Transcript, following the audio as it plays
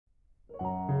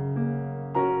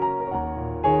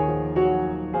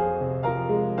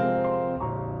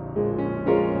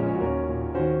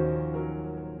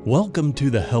Welcome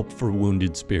to the Help for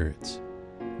Wounded Spirits.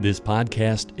 This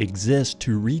podcast exists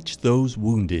to reach those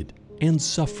wounded and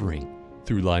suffering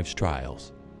through life's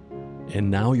trials. And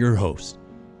now your hosts,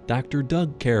 Dr.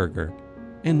 Doug Carragher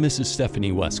and Mrs.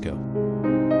 Stephanie Wesco.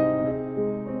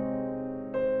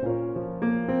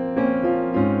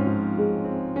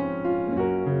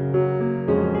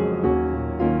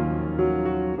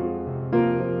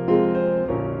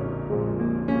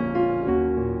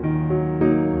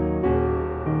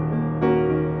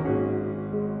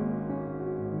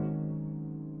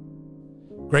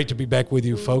 Great to be back with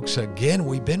you folks. Again,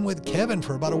 we've been with Kevin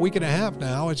for about a week and a half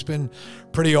now. It's been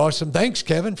pretty awesome. Thanks,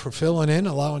 Kevin, for filling in,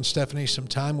 allowing Stephanie some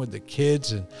time with the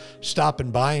kids and stopping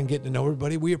by and getting to know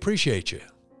everybody. We appreciate you.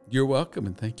 You're welcome,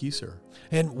 and thank you, sir.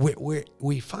 And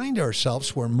we find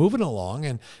ourselves, we're moving along,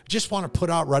 and just want to put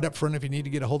out right up front, if you need to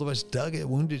get a hold of us, Doug at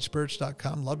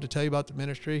woundedspirits.com. Love to tell you about the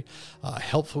ministry.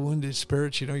 Help for Wounded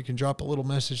Spirits. You know, you can drop a little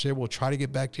message there. We'll try to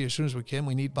get back to you as soon as we can.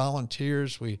 We need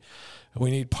volunteers. We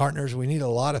need partners. We need a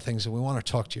lot of things, and we want to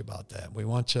talk to you about that. We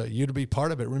want you to be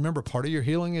part of it. Remember, part of your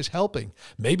healing is helping.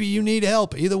 Maybe you need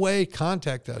help. Either way,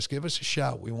 contact us. Give us a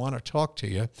shout. We want to talk to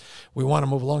you. We want to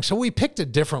move along. So we picked a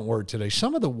different word today.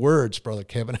 Some of the words, Brother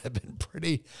Kevin, have been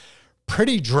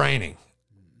pretty draining.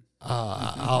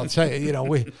 I'll tell you,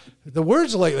 the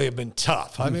words lately have been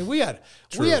tough. I mean, we had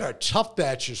a tough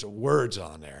batches of words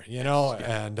on there,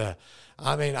 and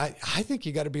I think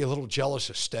you got to be a little jealous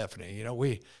of Stephanie.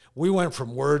 We went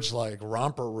from words like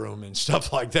romper room and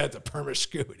stuff like that to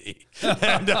promiscuity.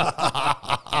 And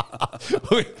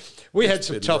we had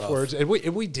some tough words. And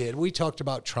we did. We talked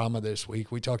about trauma this week.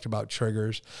 We talked about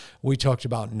triggers. We talked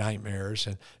about nightmares.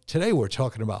 And today we're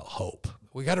talking about hope.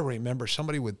 We got to remember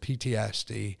somebody with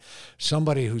PTSD,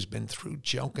 somebody who's been through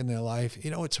junk in their life.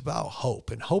 It's about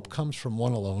hope. And hope comes from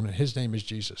one alone, and his name is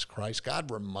Jesus Christ. God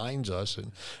reminds us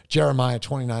in Jeremiah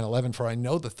 29:11, "For I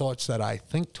know the thoughts that I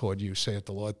think toward you, saith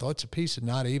the Lord, thoughts of peace and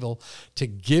not evil, to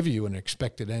give you an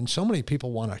expected end." So many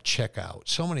people want to check out.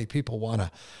 So many people want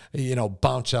to,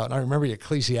 bounce out. And I remember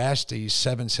Ecclesiastes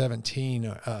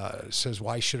 7:17 says,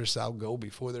 "Why shouldest thou go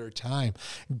before their time?"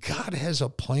 God has a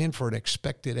plan for an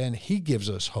expected end. He gives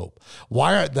us hope.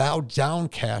 "Why art thou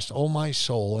downcast, O my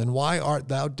soul? And why art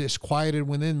thou disquieted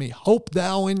within me? Hope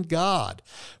thou in God,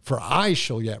 for I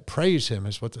shall yet praise him,"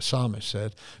 is what the psalmist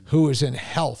said, "who is in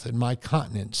health, and my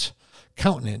countenance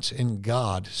in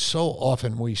God." So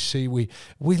often we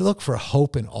look for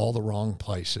hope in all the wrong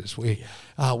places. We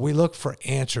look for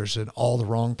answers in all the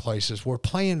wrong places. We're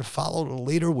playing follow the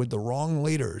leader with the wrong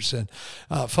leaders. And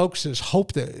folks, there's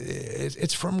hope that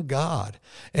it's from God.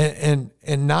 And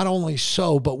not only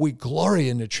so, but we glory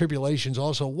in the tribulations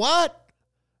also. What?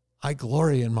 I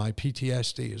glory in my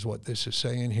PTSD is what this is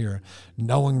saying here,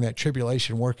 knowing that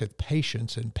tribulation worketh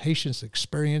patience, and patience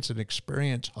experience, and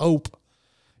experience hope.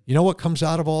 You know what comes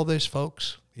out of all this,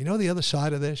 folks? You know the other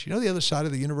side of this? You know the other side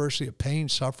of the university of pain,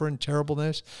 suffering,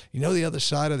 terribleness? You know the other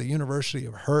side of the university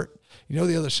of hurt? You know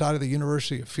the other side of the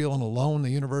university of feeling alone,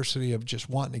 the university of just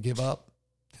wanting to give up?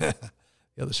 The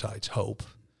other side's hope.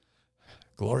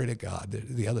 Glory to God.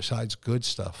 The other side's good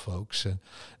stuff, folks. And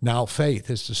now faith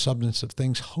is the substance of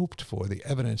things hoped for, the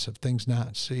evidence of things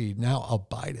not seen. Now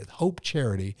abideth hope,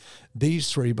 charity,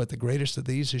 these three, but the greatest of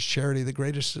these is charity. The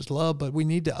greatest is love, but we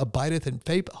need to abideth in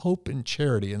faith, hope, and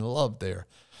charity, and love there.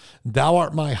 "Thou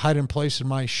art my hiding place and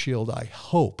my shield. I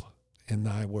hope in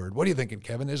thy word." What are you thinking,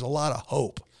 Kevin? There's a lot of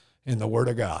hope in the word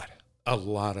of God. A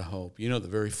lot of hope. The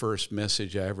very first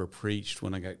message I ever preached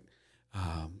when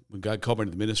God called me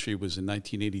to the ministry was in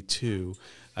 1982.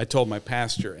 I told my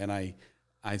pastor, and I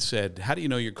said, "How do you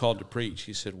know you're called to preach?"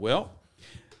 He said, "Well,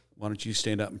 why don't you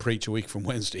stand up and preach a week from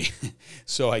Wednesday?"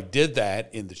 So I did that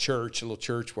in the church, a little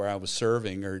church where I was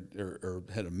serving or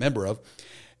had a member of,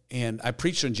 and I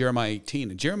preached on Jeremiah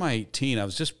 18. And Jeremiah 18, I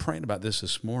was just praying about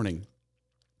this morning,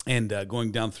 and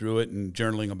going down through it and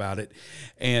journaling about it.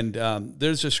 And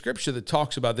there's a scripture that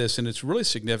talks about this, and it's really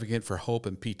significant for hope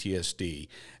and PTSD.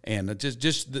 And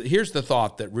here's the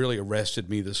thought that really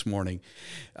arrested me this morning.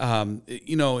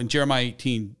 In Jeremiah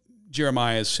 18,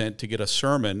 Jeremiah is sent to get a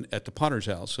sermon at the potter's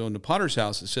house. So in the potter's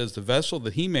house, it says, "The vessel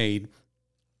that he made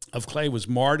of clay was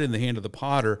marred in the hand of the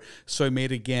potter, so he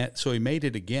made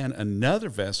it again another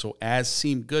vessel, as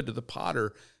seemed good to the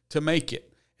potter to make it."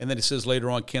 And then it says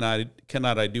later on,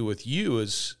 cannot I do with you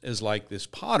as like this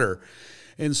potter?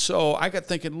 And so I got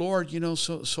thinking, Lord,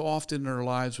 so often in our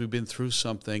lives we've been through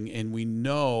something and we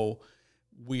know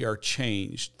we are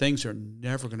changed. Things are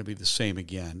never going to be the same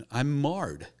again. I'm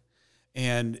marred.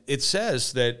 And it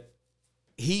says that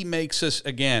he makes us,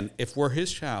 again, if we're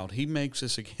his child, he makes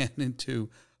us again into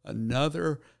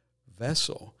another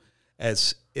vessel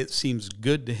as it seems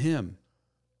good to him.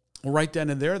 Well, right then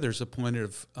and there's a point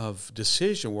of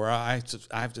decision where I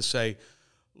have to say,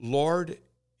 Lord,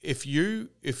 if you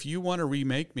want to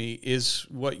remake me, is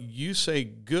what you say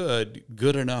good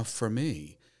enough for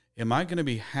me? Am I going to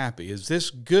be happy? Is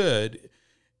this good?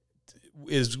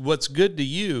 Is what's good to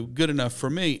you good enough for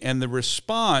me? And the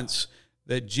response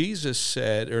that Jesus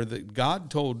said, or that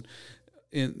God told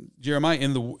in Jeremiah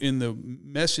in the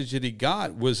message that he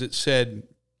got, was it said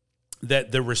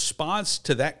that the response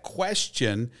to that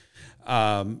question,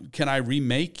 can I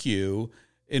remake you?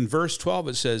 In verse 12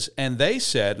 it says, and they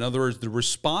said, in other words, the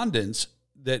respondents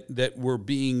that were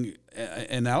being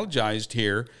analogized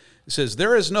here, it says,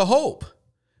 there is no hope.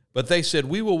 But they said,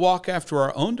 we will walk after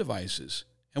our own devices,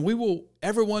 and we will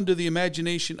everyone to the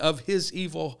imagination of his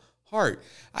evil heart.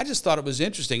 I just thought it was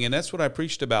interesting, and that's what I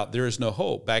preached about, there is no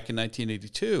hope, back in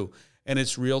 1982, and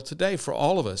it's real today for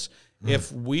all of us.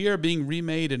 If we are being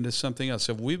remade into something else,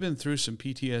 if we've been through some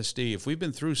PTSD, if we've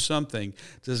been through something,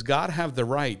 does God have the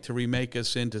right to remake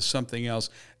us into something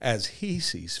else as he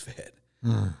sees fit?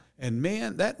 And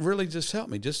man, that really just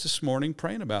helped me just this morning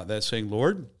praying about that, saying,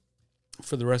 Lord,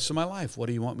 for the rest of my life, what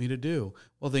do you want me to do?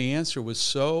 Well, the answer was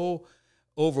so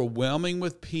overwhelming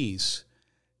with peace.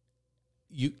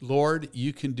 Lord,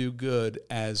 you can do good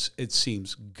as it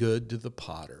seems good to the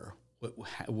potter.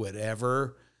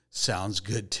 Whatever sounds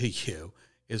good to you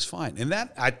is fine. And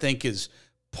that, I think, is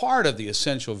part of the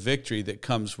essential victory that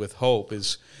comes with hope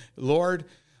is, Lord,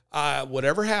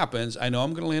 whatever happens, I know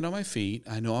I'm going to land on my feet.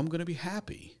 I know I'm going to be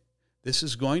happy. This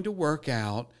is going to work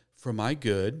out for my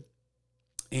good.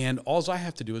 And all I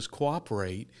have to do is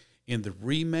cooperate in the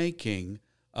remaking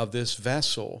of this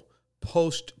vessel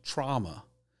post-trauma.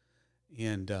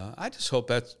 And I just hope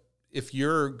that if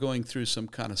you're going through some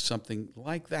kind of something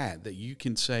like that, that you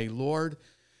can say, Lord,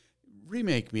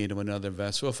 remake me into another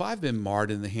vessel. If I've been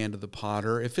marred in the hand of the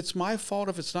potter, if it's my fault,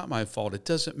 if it's not my fault, it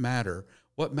doesn't matter.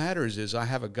 What matters is I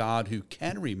have a God who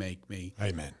can remake me.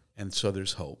 Amen. And so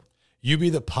there's hope. You be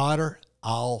the potter,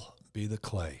 I'll be the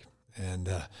clay. And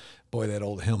boy, that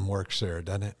old hymn works there,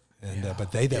 doesn't it? And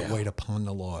but they that wait upon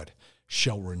the Lord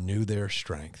shall renew their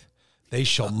strength. They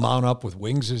shall mount up with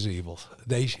wings as eagles.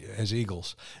 They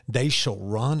shall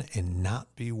run and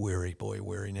not be weary. Boy,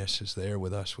 weariness is there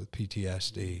with us with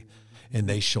PTSD. And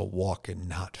they shall walk and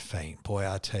not faint. Boy,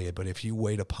 I tell you, but if you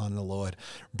wait upon the Lord,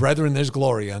 brethren, there's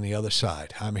glory on the other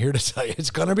side. I'm here to tell you,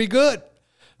 it's going to be good.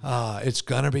 It's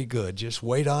going to be good. Just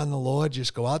wait on the Lord.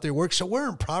 Just go out there, work. So we're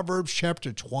in Proverbs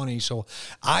chapter 20. So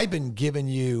I've been giving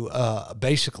you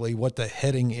basically what the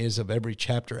heading is of every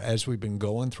chapter as we've been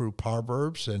going through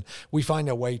Proverbs. And we find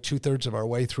our way 2/3 of our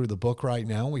way through the book right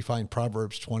now. We find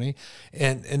Proverbs 20.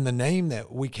 And the name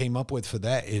that we came up with for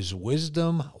that is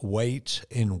Wisdom, Weight,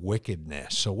 and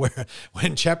Wickedness. So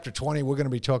in chapter 20, we're going to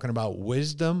be talking about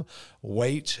wisdom,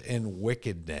 weight, and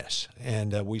wickedness.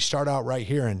 And we start out right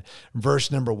here in verse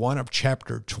number 1 of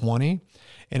chapter 20,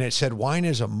 and it said, wine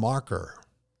is a maca,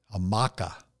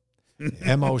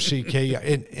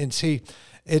 M-O-C-K. And see,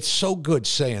 it's so good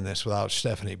saying this without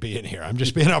Stephanie being here. I'm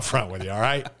just being upfront with you, all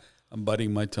right? I'm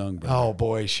biting my tongue, brother. Oh,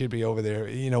 boy, she'd be over there,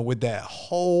 with that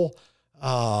whole,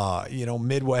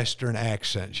 Midwestern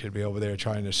accent. She'd be over there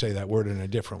trying to say that word in a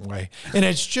different way. And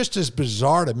it's just as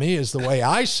bizarre to me as the way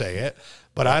I say it,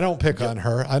 but I don't pick on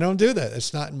her. I don't do that.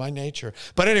 It's not in my nature.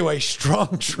 But anyway,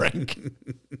 strong drink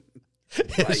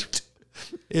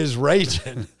is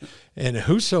raging, and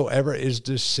whosoever is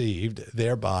deceived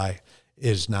thereby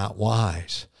is not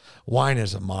wise. Wine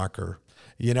is a mocker.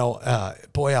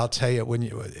 Boy, I'll tell you, when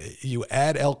you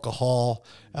add alcohol,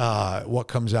 what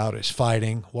comes out is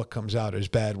fighting. What comes out is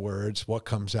bad words. What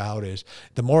comes out is,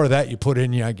 the more of that you put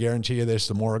in you, I guarantee you this,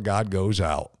 the more God goes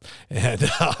out. And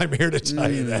I'm here to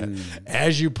tell you that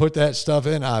as you put that stuff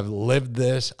in, I've lived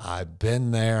this. I've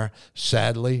been there.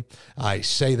 Sadly, I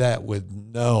say that with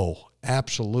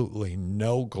absolutely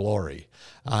no glory.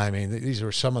 I mean, these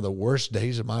were some of the worst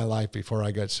days of my life before I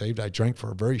got saved. I drank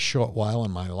for a very short while in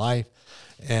my life.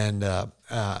 And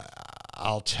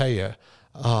I'll tell you,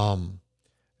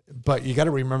 but you got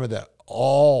to remember that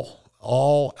all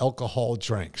alcohol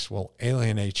drinks will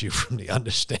alienate you from the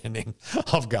understanding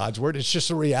of God's word. It's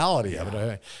just a reality of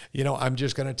it. I'm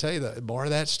just going to tell you that the more of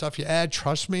that stuff you add,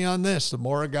 trust me on this, the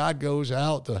more of God goes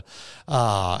out,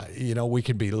 we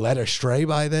can be led astray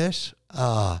by this.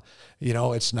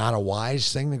 It's not a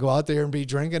wise thing to go out there and be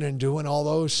drinking and doing all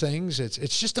those things.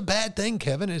 It's just a bad thing,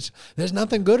 Kevin. There's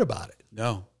nothing good about it.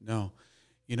 No.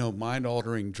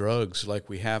 Mind-altering drugs like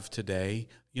we have today,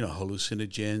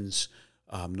 hallucinogens,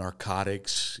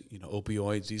 narcotics,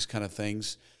 opioids, these kind of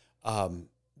things.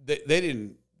 They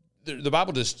didn't. The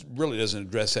Bible just really doesn't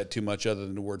address that too much, other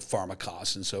than the word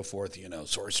pharmakos and so forth,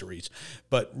 sorceries.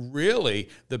 But really,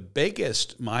 the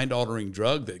biggest mind-altering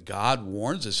drug that God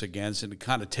warns us against, and it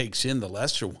kind of takes in the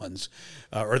lesser ones,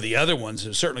 or the other ones,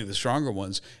 and certainly the stronger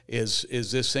ones, is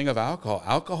this thing of alcohol.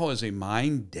 Alcohol is a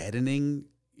mind-deadening,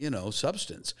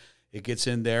 substance. It gets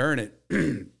in there, and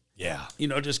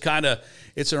it, just kind of,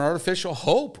 it's an artificial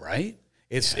hope, right?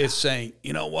 It's saying,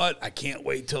 you know what? I can't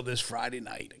wait till this Friday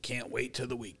night. I can't wait till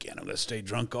the weekend. I'm going to stay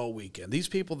drunk all weekend. These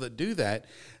people that do that,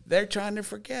 they're trying to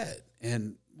forget.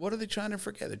 And what are they trying to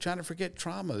forget? They're trying to forget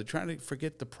trauma. They're trying to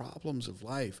forget the problems of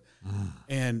life.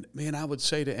 And, man, I would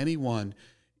say to anyone,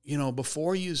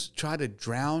 before you try to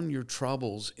drown your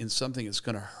troubles in something that's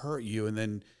going to hurt you, and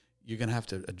then you're going to have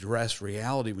to address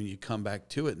reality when you come back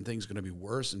to it, and things are going to be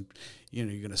worse. And, you're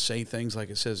going to say things like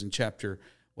it says in chapter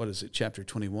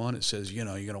 21, it says, you're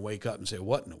going to wake up and say,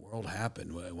 what in the world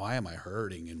happened? Why am I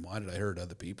hurting? And why did I hurt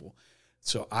other people?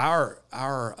 So our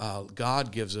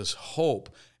God gives us hope.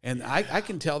 And I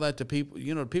can tell that to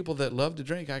people, people that love to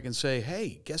drink. I can say,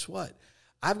 hey, guess what?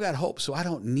 I've got hope, so I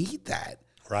don't need that.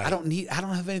 Right. I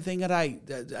don't have anything that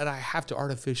I have to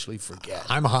artificially forget.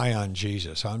 I'm high on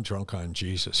Jesus. I'm drunk on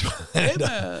Jesus.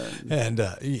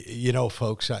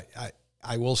 Folks,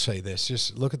 I will say this,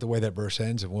 just look at the way that verse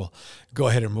ends, and we'll go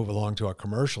ahead and move along to our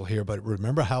commercial here, but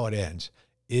remember how it ends,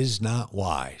 is not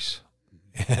wise.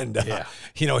 And,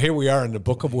 here we are in the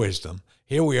book of wisdom.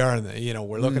 Here we are in the,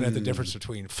 we're looking at the difference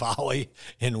between folly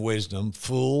and wisdom,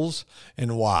 fools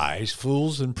and wise,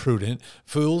 fools and prudent,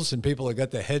 fools and people that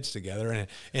got their heads together.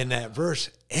 And that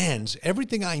verse ends,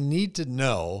 everything I need to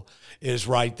know is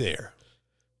right there,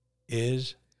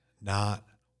 is not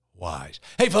wise.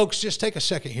 Hey, folks, just take a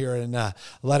second here and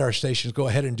let our stations go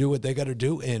ahead and do what they got to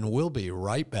do, and we'll be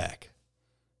right back.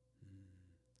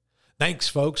 Thanks,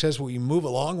 folks. As we move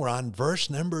along, we're on verse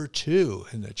number 2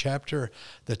 in the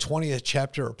 20th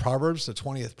chapter of Proverbs, the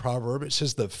 20th proverb. It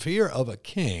says, the fear of a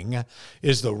king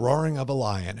is the roaring of a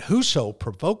lion. Whoso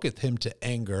provoketh him to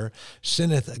anger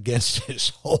sinneth against his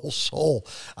whole soul.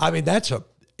 I mean, that's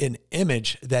an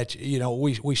image that,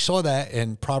 we saw that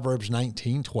in Proverbs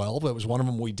 19:12. It was one of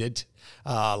them we did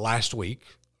last week,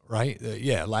 right?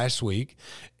 Last week.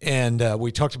 And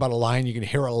we talked about a lion. You can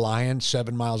hear a lion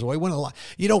 7 miles away.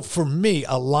 For me,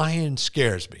 a lion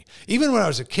scares me. Even when I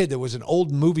was a kid, there was an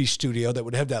old movie studio that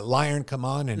would have that lion come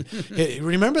on. And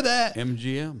remember that?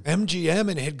 MGM,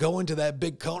 and he'd go into that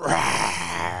big cone.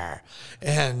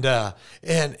 And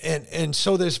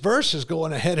so this verse is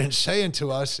going ahead and saying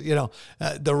to us,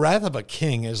 the wrath of a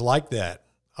king is like that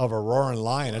of a roaring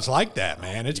lion. It's like that,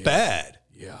 man. It's bad.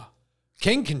 Yeah.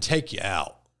 King can take you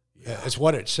out. Yeah. That's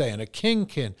what it's saying. A king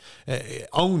can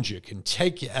owns you, can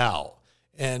take you out.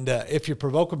 And if you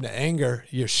provoke him to anger,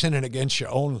 you're sinning against your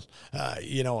own,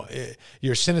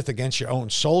 you're sinning against your own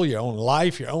soul, your own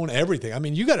life, your own everything. I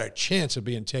mean, you got a chance of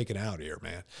being taken out here,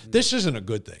 man. This isn't a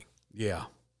good thing. Yeah.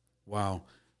 Wow.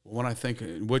 When I think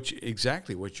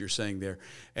exactly what you're saying there,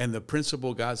 and the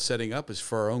principle God's setting up is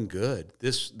for our own good.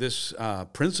 This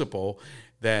principle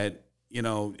that,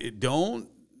 don't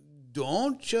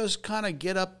just kind of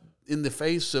get up in the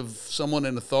face of someone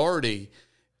in authority,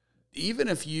 even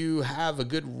if you have a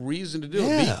good reason to do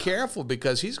it. Be careful,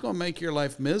 because he's going to make your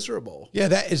life miserable. Yeah,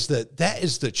 that is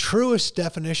the truest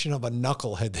definition of a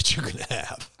knucklehead that you can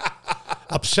have.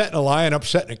 Upsetting a lion,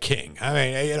 upsetting a king. I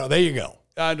mean, there you go.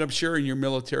 And I'm sure in your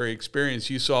military experience,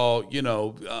 you saw,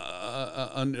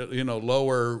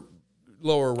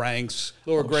 lower ranks,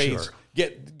 lower grades sure.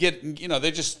 get. They're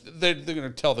going to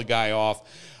tell the guy off.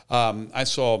 I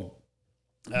saw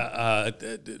a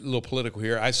little political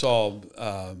here. I saw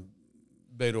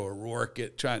Beto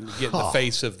O'Rourke trying to get in the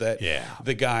face of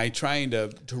the guy trying to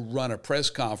run a press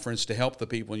conference to help the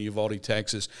people in Uvalde,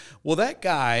 Texas. Well, that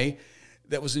guy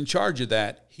that was in charge of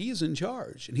that, he's in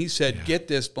charge. And he said, get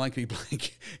this blankety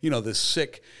blank, this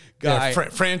sick guy. Yeah,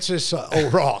 Francis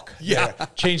O'Rourke.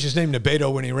 Changed his name to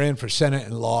Beto when he ran for Senate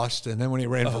and lost. And then when he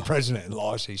ran for president and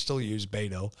lost, he still used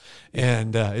Beto.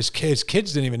 And his kids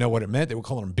didn't even know what it meant. They were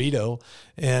calling him Beto.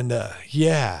 And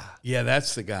yeah,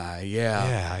 that's the guy.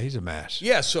 Yeah, he's a mess.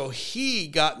 Yeah, so he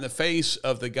got in the face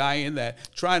of the guy in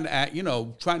that, trying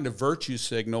to virtue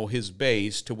signal his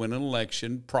base to win an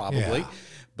election, probably. Yeah.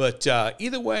 But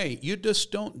either way, you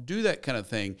just don't do that kind of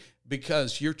thing,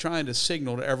 because you're trying to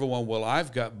signal to everyone, well,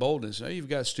 I've got boldness. No, you've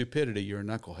got stupidity. You're a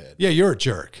knucklehead. Yeah, you're a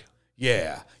jerk.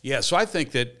 Yeah. So I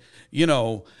think that,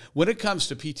 when it comes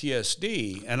to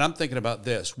PTSD, and I'm thinking about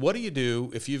this, what do you do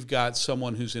if you've got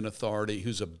someone who's in authority,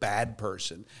 who's a bad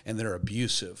person, and they're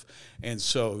abusive? And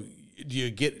so do you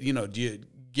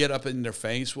get up in their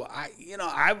face? Well,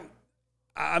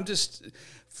 I'm just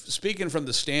speaking from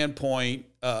the standpoint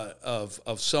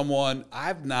of someone.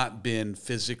 I've not been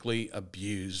physically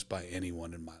abused by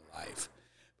anyone in my life.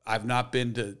 I've not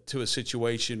been to a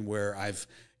situation where I've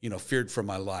feared for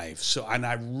my life. So, and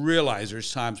I realize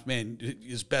there's times, man,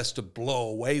 it's best to blow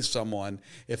away someone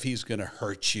if he's going to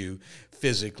hurt you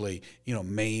physically,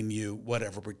 maim you,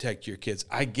 whatever, protect your kids.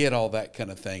 I get all that kind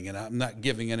of thing, and I'm not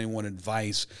giving anyone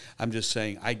advice. I'm just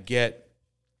saying I get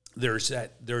there's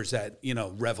that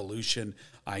revolution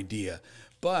idea.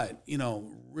 But,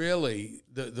 really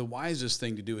the wisest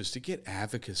thing to do is to get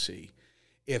advocacy.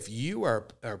 If you are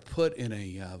put in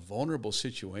a vulnerable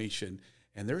situation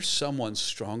and there's someone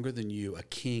stronger than you, a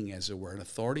king, as it were, an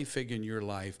authority figure in your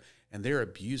life, and they're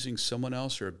abusing someone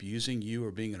else or abusing you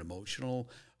or being an emotional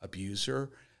abuser,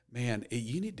 man,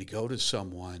 you need to go to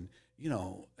someone,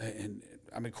 and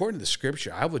I mean, according to the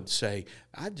scripture, I would say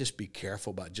I'd just be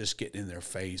careful about just getting in their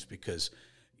face, because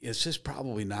it's just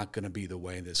probably not going to be the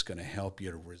way that's going to help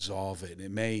you to resolve it.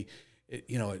 It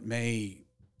may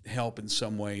help in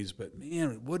some ways, but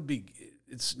man,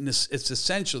 it's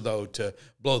essential though to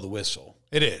blow the whistle.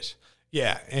 It is.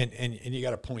 Yeah, and you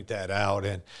got to point that out,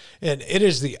 and it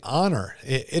is the honor.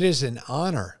 It is an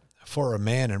honor for a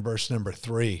man, in verse number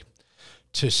 3,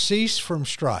 to cease from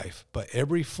strife, but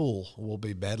every fool will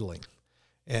be meddling.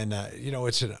 And,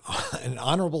 it's an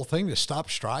honorable thing to stop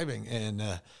striving,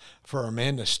 and for a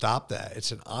man to stop that.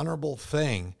 It's an honorable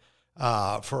thing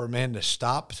for a man to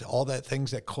stop all that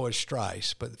things that cause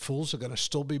strife, but fools are going to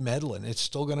still be meddling. It's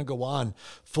still going to go on.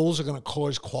 Fools are going to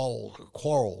cause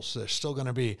quarrels. They're still going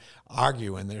to be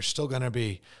arguing. They're still going to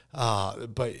be,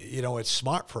 but it's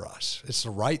smart for us. It's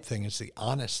the right thing. It's the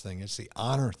honest thing. It's the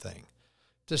honor thing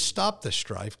to stop the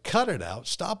strife, cut it out,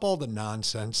 stop all the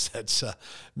nonsense that's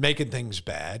making things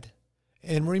bad.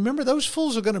 And remember, those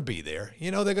fools are going to be there.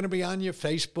 They're going to be on your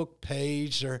Facebook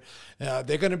page, or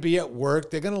they're going to be at work.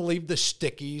 They're going to leave the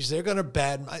stickies. They're going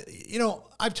to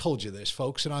I've told you this,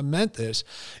 folks, and I meant this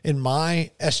in my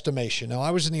estimation. Now,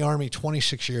 I was in the Army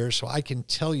 26 years, so I can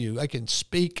tell you, I can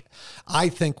speak, I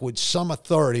think, with some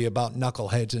authority about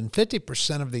knuckleheads. And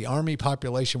 50% of the Army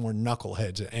population were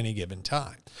knuckleheads at any given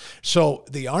time. So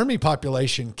the Army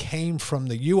population came from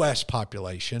the U.S.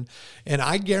 population, and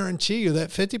I guarantee you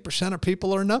that 50% of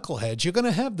people are knuckleheads. You're going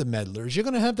to have the meddlers. You're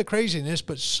going to have the craziness,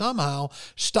 but somehow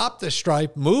stop the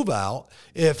strife, move out.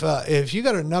 If you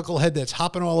got a knucklehead that's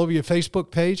hopping all over your Facebook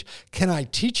page, can I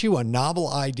teach you a novel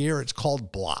idea? It's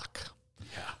called block.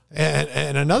 Yeah.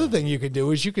 And another thing you can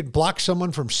do is you can block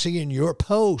someone from seeing your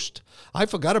post. I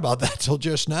forgot about that till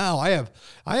just now. I have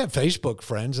Facebook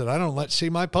friends that I don't let see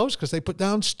my posts because they put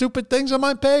down stupid things on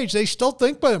my page. They still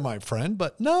think they're my friend,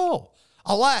 but no.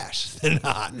 Alas, they're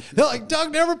not. They're like,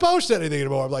 Doug never posts anything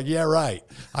anymore. I'm like, yeah, right.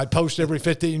 I post every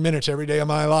 15 minutes every day of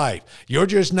my life. You're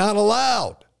just not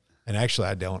allowed. And actually,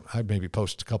 I don't. I maybe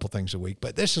post a couple things a week.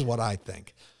 But this is what I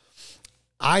think.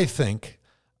 I think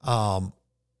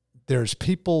there's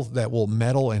people that will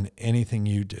meddle in anything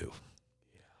you do.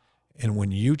 And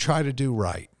when you try to do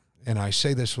right, and I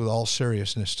say this with all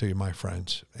seriousness to you, my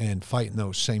friends, and fighting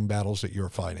those same battles that you're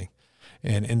fighting,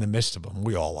 and in the midst of them,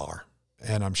 we all are.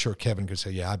 And I'm sure Kevin could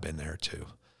say, yeah, I've been there too.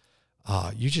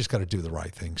 You just got to do the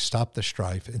right thing. Stop the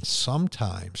strife. And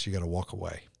sometimes you got to walk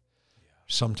away. Yeah.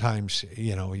 Sometimes,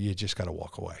 you just got to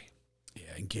walk away.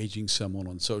 Yeah, engaging someone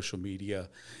on social media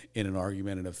in an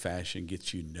argumentative fashion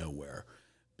gets you nowhere,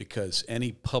 because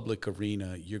any public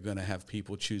arena, you're going to have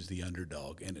people choose the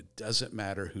underdog, and it doesn't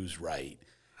matter who's right.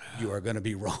 You are going to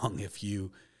be wrong if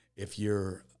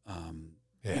you're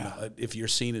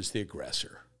seen as the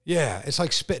aggressor. Yeah, it's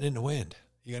like spitting in the wind.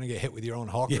 You're going to get hit with your own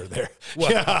hawker there. Well,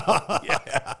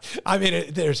 yeah. I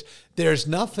mean, there's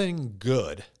nothing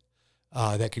good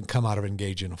that can come out of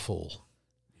engaging a fool.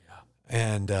 Yeah.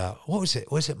 And what was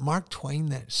it? Was it Mark Twain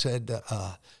that said,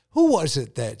 who was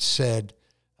it that said,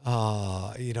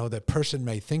 that person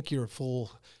may think you're a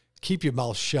fool, keep your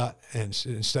mouth shut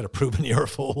instead of proving you're a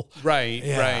fool. Right,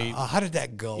 yeah. right. How did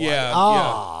that go?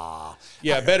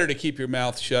 Yeah, better to keep your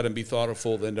mouth shut and be thought a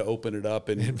fool than to open it up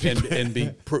and be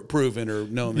proven or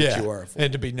known that you are a fool.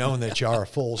 And to be known that you are a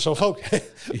fool. So,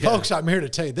 folks, I'm here to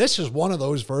tell you, this is one of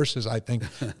those verses, I think,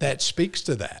 that speaks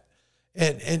to that.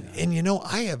 And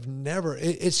I have never,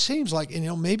 it seems like,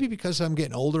 maybe because I'm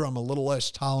getting older, I'm a little less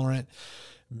tolerant.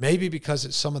 Maybe because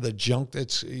it's some of the junk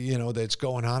that's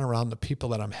going on around the people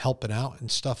that I'm helping out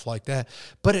and stuff like that.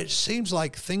 But it seems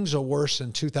like things are worse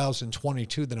in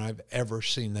 2022 than I've ever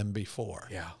seen them before.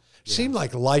 Yeah. Seemed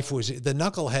like life was,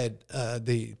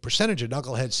 the percentage of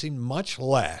knuckleheads seemed much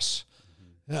less,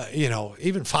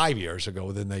 even 5 years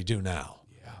ago than they do now.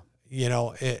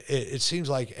 It seems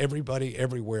like everybody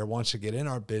everywhere wants to get in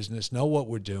our business, know what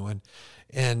we're doing,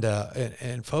 and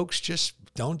folks, just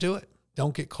don't do it.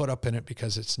 Don't get caught up in it,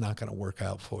 because it's not going to work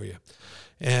out for you.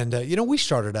 And, we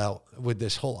started out with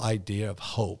this whole idea of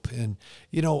hope. And,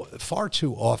 far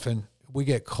too often we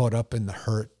get caught up in the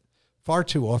hurt. Far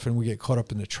too often we get caught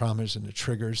up in the traumas and the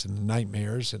triggers and the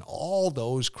nightmares and all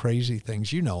those crazy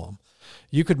things. You know them.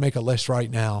 You could make a list right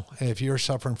now. If you're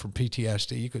suffering from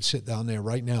PTSD, you could sit down there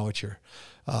right now at your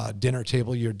dinner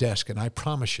table, your desk, and I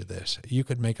promise you this, you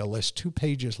could make a list 2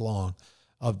 pages long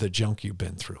of the junk you've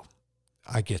been through.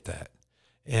 I get that.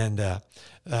 And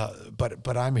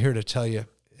but I'm here to tell you,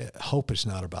 hope is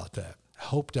not about that.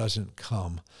 Hope doesn't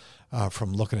come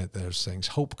from looking at those things.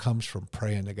 Hope comes from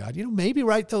praying to God. Maybe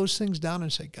write those things down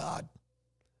and say, God,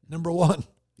 number 1.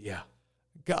 Yeah.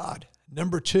 God,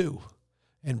 number 2.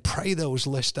 And pray those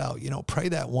lists out. Pray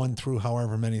that 1 through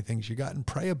however many things you got, and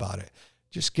pray about it.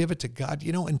 Just give it to God.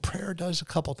 And prayer does a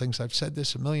couple things. I've said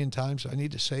this a million times. I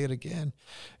need to say it again.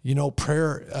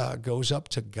 Prayer goes up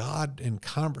to God in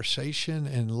conversation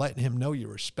and letting him know you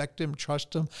respect him,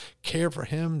 trust him, care for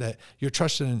him, that you're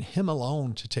trusting in him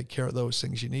alone to take care of those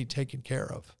things you need taken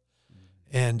care of.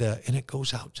 And it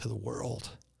goes out to the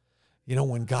world.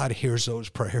 When God hears those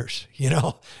prayers,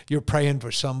 you're praying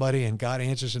for somebody and God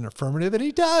answers an affirmative, and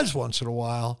he does once in a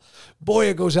while. Boy,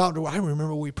 it goes out to, I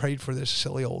remember we prayed for this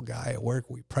silly old guy at work.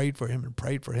 We prayed for him and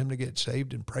prayed for him to get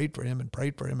saved, and prayed for him and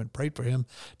prayed for him and prayed for him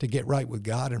to get right with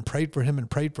God, and prayed for him and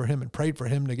prayed for him and prayed for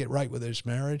him to get right with his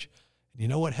marriage. And you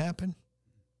know what happened?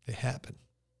 It happened.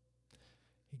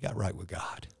 He got right with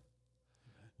God.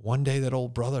 One day that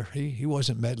old brother, he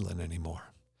wasn't meddling anymore.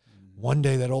 One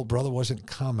day that old brother wasn't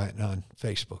commenting on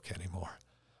Facebook anymore.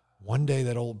 One day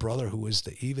that old brother, who was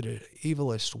the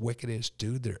evilest, wickedest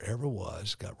dude there ever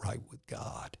was, got right with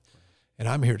God. And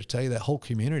I'm here to tell you that whole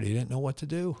community didn't know what to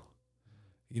do.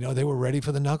 They were ready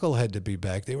for the knucklehead to be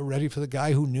back. They were ready for the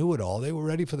guy who knew it all. They were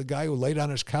ready for the guy who laid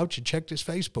on his couch and checked his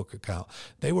Facebook account.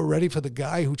 They were ready for the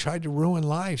guy who tried to ruin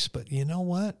lives. But you know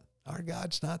what? Our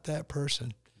God's not that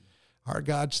person. Our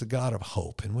God's the God of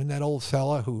hope. And when that old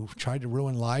fella who tried to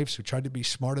ruin lives, who tried to be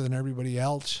smarter than everybody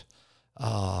else,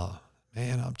 man,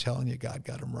 I'm telling you, God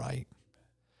got him right.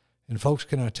 And folks,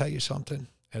 can I tell you something?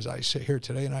 As I sit here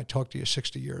today and I talk to you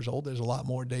 60 years old, there's a lot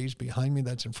more days behind me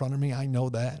that's in front of me. I know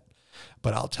that.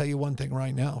 But I'll tell you one thing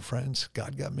right now, friends.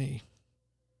 God got me.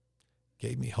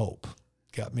 Gave me hope.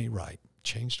 Got me right.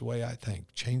 Changed the way I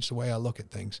think. Changed the way I look at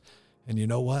things. And you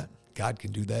know what? God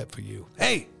can do that for you.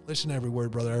 Hey, listen to every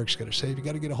word Brother Eric's got to say. If you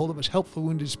got to get a hold of us, Help for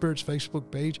Wounded Spirits Facebook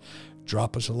page.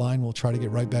 Drop us a line. We'll try to get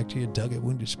right back to you.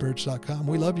 Doug@woundedspirits.com.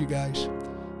 We love you guys.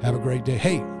 Have a great day.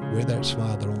 Hey, wear that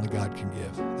smile that only God can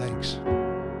give. Thanks.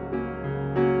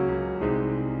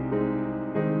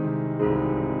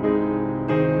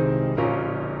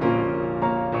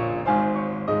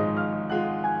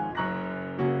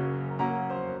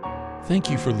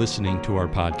 Thank you for listening to our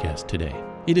podcast today.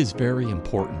 It is very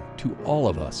important to all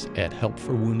of us at Help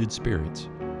for Wounded Spirits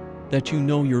that you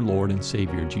know your Lord and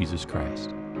Savior, Jesus Christ.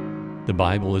 The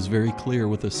Bible is very clear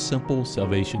with a simple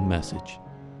salvation message.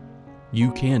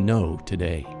 You can know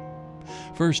today.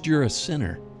 First, you're a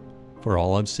sinner, for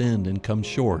all have sinned and come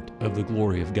short of the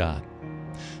glory of God.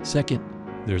 Second,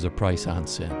 there's a price on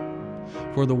sin,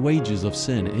 for the wages of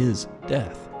sin is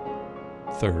death.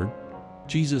 Third,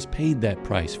 Jesus paid that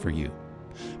price for you.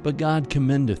 But God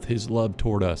commendeth his love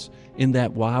toward us, in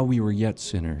that while we were yet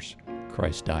sinners,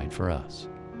 Christ died for us.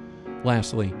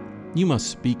 Lastly, you must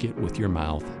speak it with your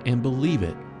mouth and believe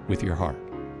it with your heart,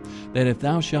 that if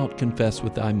thou shalt confess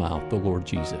with thy mouth the Lord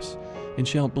Jesus, and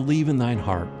shalt believe in thine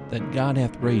heart that God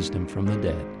hath raised him from the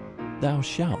dead, thou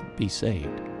shalt be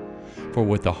saved. For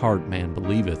with the heart man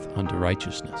believeth unto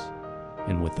righteousness,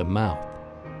 and with the mouth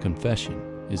confession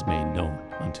is made known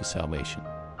unto salvation.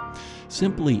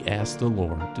 Simply ask the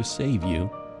Lord to save you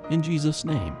in Jesus'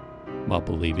 name while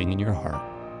believing in your heart,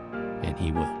 and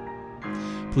he will.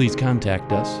 Please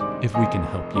contact us if we can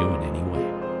help you in any way.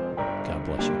 God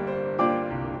bless you.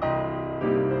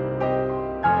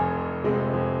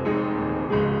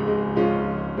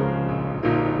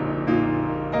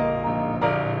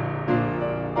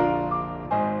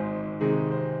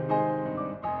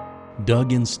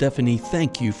 Doug and Stephanie,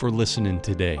 thank you for listening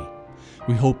today.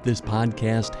 We hope this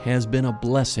podcast has been a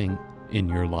blessing in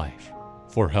your life.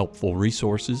 For helpful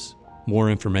resources, more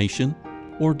information,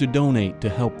 or to donate to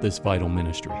help this vital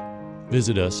ministry,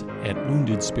 visit us at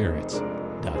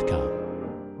woundedspirits.com.